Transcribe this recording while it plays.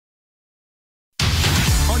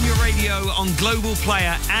radio, on Global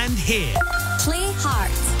Player and here. Play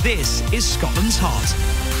Heart. This is Scotland's Heart.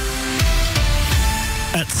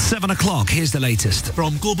 At 7 o'clock, here's the latest.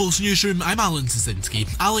 From Globals Newsroom, I'm Alan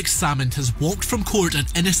Zycinski. Alex Salmond has walked from court an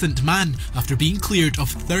innocent man after being cleared of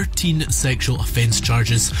 13 sexual offence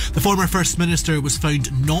charges. The former First Minister was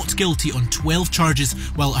found not guilty on 12 charges,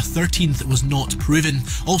 while a 13th was not proven.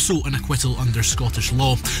 Also an acquittal under Scottish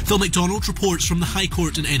law. Phil MacDonald reports from the High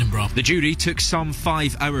Court in Edinburgh. The jury took some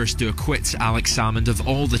 5 hours to acquit Alex Salmond of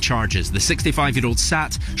all the charges. The 65-year-old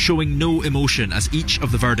sat, showing no emotion as each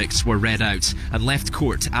of the verdicts were read out, and left court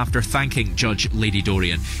after thanking Judge Lady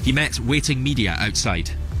Dorian. He met waiting media outside.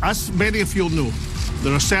 As many of you know,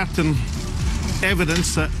 there are certain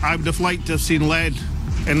evidence that I would have liked to have seen led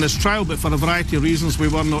in this trial, but for a variety of reasons we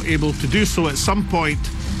were not able to do so. At some point,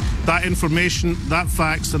 that information, that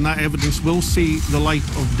facts and that evidence will see the light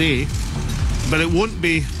of day, but it won't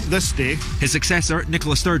be this day. His successor,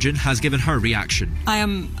 Nicola Sturgeon, has given her reaction. I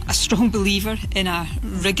am a strong believer in a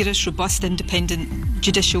rigorous, robust, independent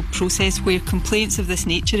judicial process where complaints of this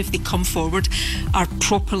nature, if they come forward, are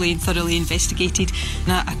properly and thoroughly investigated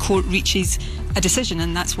and a court reaches a decision,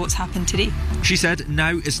 and that's what's happened today. She said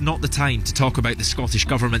now is not the time to talk about the Scottish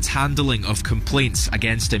Government's handling of complaints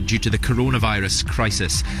against him due to the coronavirus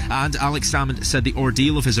crisis. And Alex Salmond said the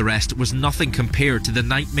ordeal of his arrest was nothing compared to the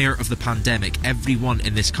nightmare of the pandemic everyone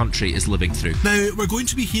in this country is living through. Now, we're going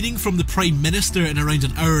to be hearing from the Prime Minister in around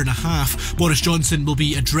an hour and a half. Boris Johnson will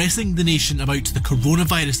be addressing the nation about the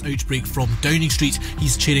coronavirus outbreak from Downing Street.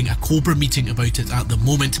 He's chairing a Cobra meeting about it at the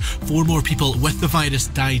moment. 4 more people with the virus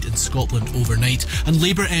died in Scotland overnight. And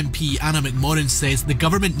Labour MP Anna McMorrin says the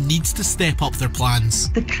government needs to step up their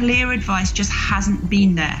plans. The clear advice just hasn't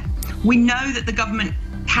been there. We know that the government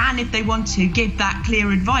can, if they want to, give that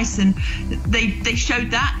clear advice, and they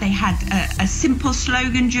showed that. They had a simple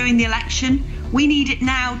slogan during the election: we need it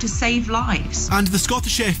now to save lives. And the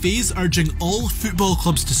Scottish FA is urging all football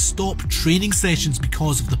clubs to stop training sessions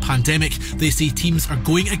because of the pandemic. They say teams are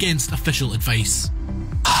going against official advice.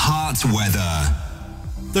 Heart weather.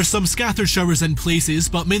 There's some scattered showers in places,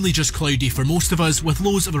 but mainly just cloudy for most of us, with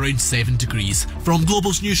lows of around 7 degrees. From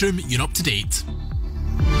Globals Newsroom, you're up to date.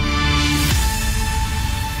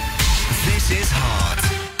 This is Heart.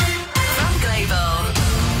 From Global.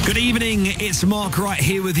 Good evening, it's Mark Wright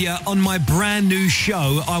here with you on my brand new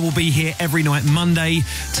show. I will be here every night, Monday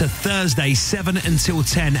to Thursday, 7 until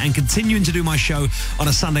 10, and continuing to do my show on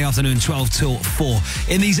a Sunday afternoon, 12 till 4.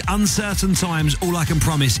 In these uncertain times, all I can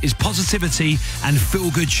promise is positivity and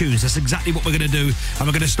feel-good tunes. That's exactly what we're going to do, and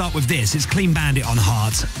we're going to start with this. It's Clean Bandit on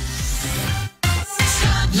Heart.